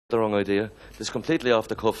the wrong idea. It's completely off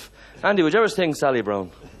the cuff. Andy, would you ever sing Sally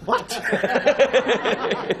Brown? What?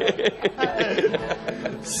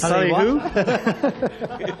 Sally who?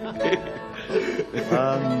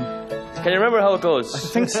 Can you remember how it goes? I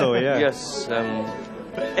think so, yeah. Yes.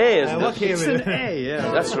 A, isn't it? It's an A,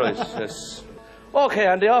 yeah. That's right, yes. Okay,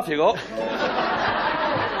 Andy, off you go.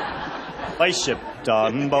 I shipped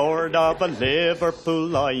on board of a Liverpool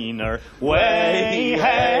liner. Way,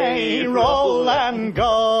 hey, roll and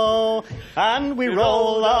go. And we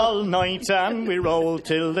roll all night and we roll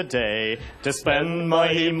till the day to spend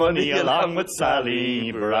my money along with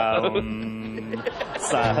Sally Brown.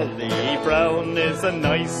 Sally Brown is a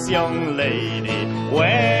nice young lady.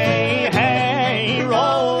 Way, hey,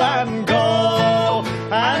 roll and go.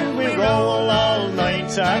 And we roll all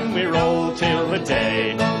night and we roll till the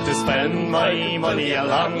day to spend my money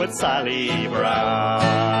along with Sally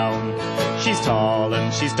Brown. She's tall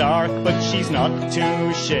and she's dark, but she's not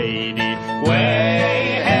too shady.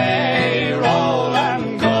 Way, hey, roll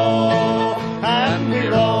and go. And we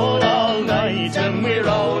roll all night and we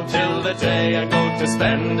roll till the day I go to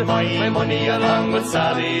spend my money along with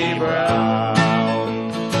Sally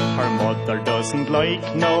Brown. Her mother doesn't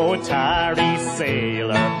like no tarry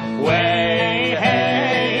sailor. Way,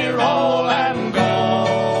 hey, roll and go.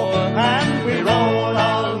 And we roll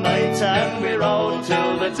all night and we roll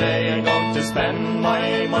till the day I go to spend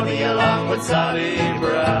my money along with Sally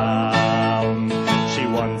Brown. She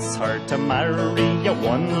wants her to marry a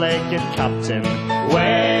one-legged captain.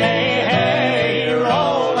 Way, hey,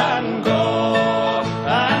 roll and go.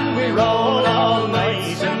 And we roll all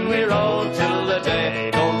night and we roll till the day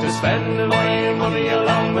I go to spend my money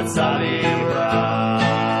along with Sally Brown.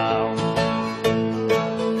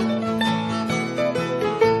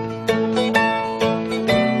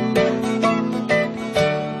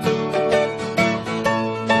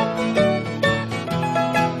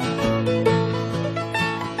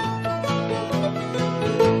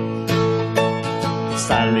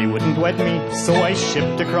 Sally wouldn't wed me, so I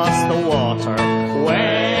shipped across the water.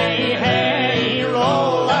 Way, hey,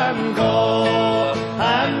 roll and go.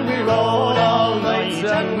 And we roll all night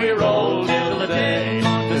and we roll till the day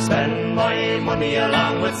to spend my money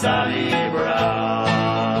along with Sally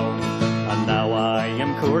Brown. And now I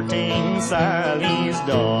am courting Sally's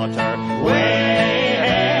daughter. Way,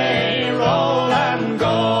 hey, roll and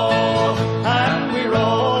go. And we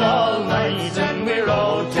roll all night and we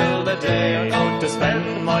roll till the day I go to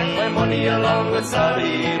spend my money along with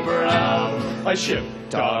Sally Brown. I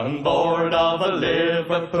shipped on board of a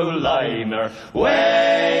Liverpool liner.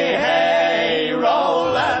 Way, hey,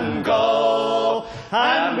 roll and go.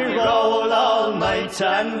 And we roll all night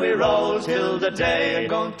and we roll till the day I'm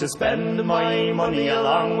going to spend my money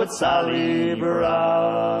along with Sally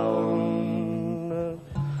Brown.